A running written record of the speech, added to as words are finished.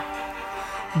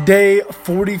day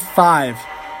 45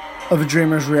 of A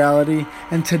Dreamer's Reality,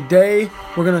 and today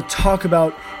we're going to talk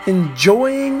about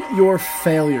enjoying your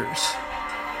failures.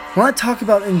 When I talk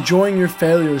about enjoying your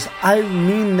failures, I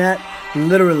mean that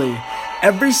literally.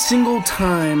 Every single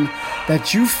time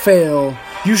that you fail,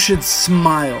 you should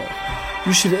smile.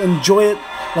 You should enjoy it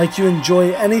like you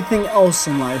enjoy anything else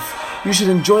in life. You should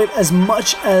enjoy it as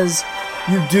much as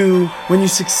you do when you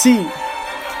succeed.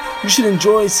 You should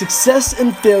enjoy success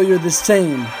and failure the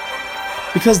same,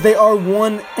 because they are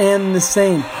one and the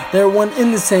same. They're one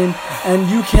in the same, and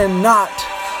you cannot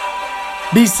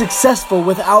be successful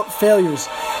without failures.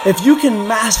 If you can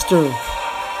master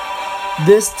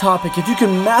this topic, if you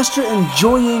can master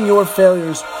enjoying your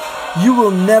failures, you will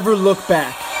never look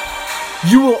back.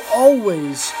 You will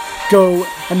always go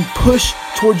and push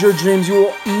toward your dreams. You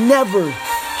will never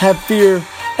have fear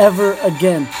ever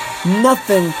again.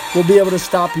 Nothing will be able to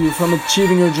stop you from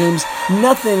achieving your dreams.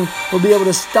 Nothing will be able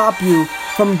to stop you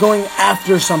from going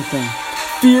after something.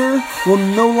 Fear will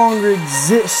no longer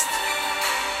exist.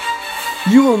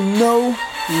 You will no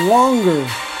longer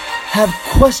have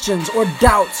questions or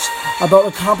doubts about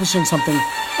accomplishing something.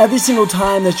 Every single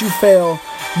time that you fail,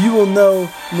 you will know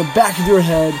in the back of your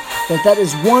head that that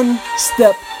is one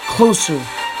step closer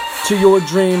to your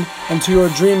dream and to your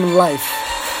dream life.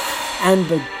 And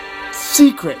the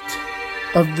secret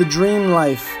of the dream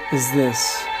life is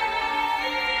this: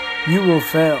 you will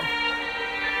fail.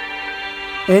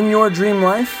 In your dream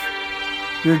life,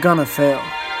 you're gonna fail.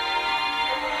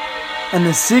 And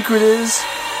the secret is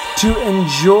to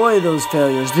enjoy those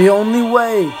failures. The only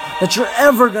way that you're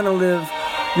ever gonna live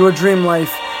your dream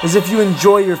life is if you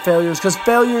enjoy your failures, because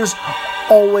failures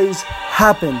always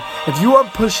happen. If you are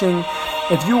pushing,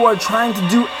 if you are trying to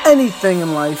do anything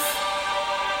in life,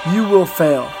 you will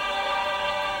fail.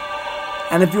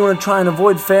 And if you want to try and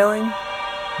avoid failing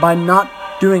by not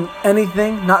doing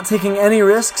anything, not taking any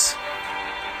risks,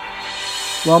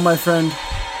 well, my friend,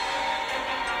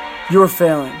 you're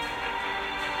failing.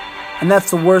 And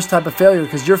that's the worst type of failure,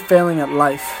 because you're failing at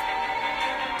life.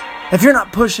 If you're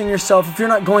not pushing yourself, if you're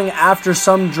not going after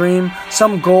some dream,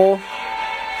 some goal,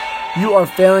 you are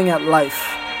failing at life.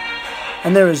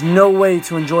 And there is no way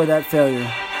to enjoy that failure.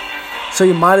 So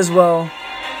you might as well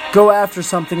go after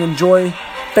something, enjoy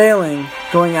failing,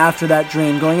 going after that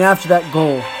dream, going after that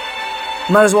goal.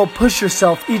 You might as well push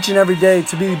yourself each and every day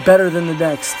to be better than the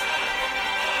next.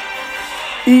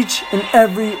 Each and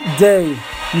every day,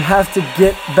 you have to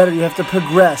get better. You have to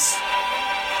progress.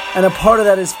 And a part of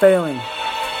that is failing.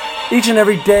 Each and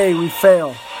every day we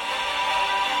fail,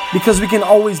 because we can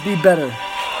always be better.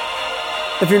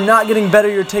 If you're not getting better,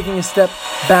 you're taking a step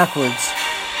backwards.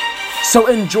 So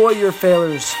enjoy your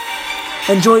failures.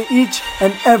 Enjoy each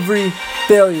and every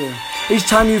failure. Each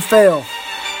time you fail,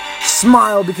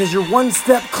 smile, because you're one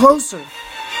step closer.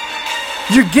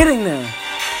 You're getting there.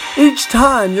 Each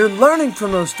time you're learning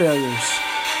from those failures.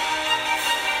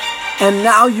 And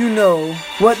now you know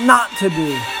what not to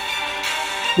do.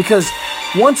 Because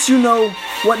once you know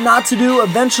what not to do,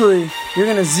 eventually you're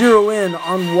going to zero in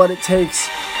on what it takes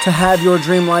to have your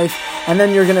dream life. And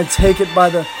then you're going to take it by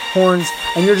the horns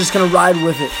and you're just going to ride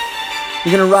with it.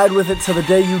 You're going to ride with it till the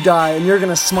day you die, and you're going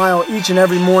to smile each and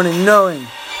every morning knowing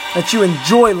that you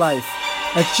enjoy life,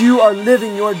 that you are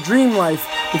living your dream life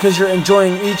because you're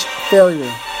enjoying each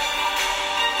failure.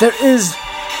 There is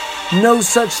no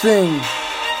such thing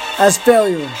as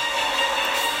failure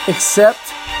except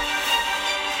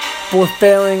for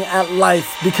failing at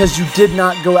life because you did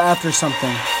not go after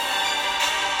something.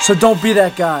 So don't be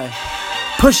that guy.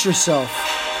 Push yourself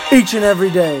each and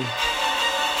every day,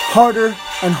 harder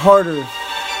and harder,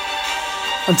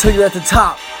 until you're at the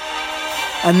top.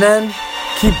 And then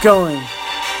keep going,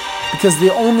 because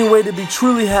the only way to be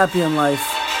truly happy in life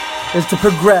is to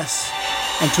progress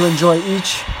and to enjoy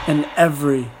each and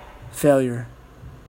every failure.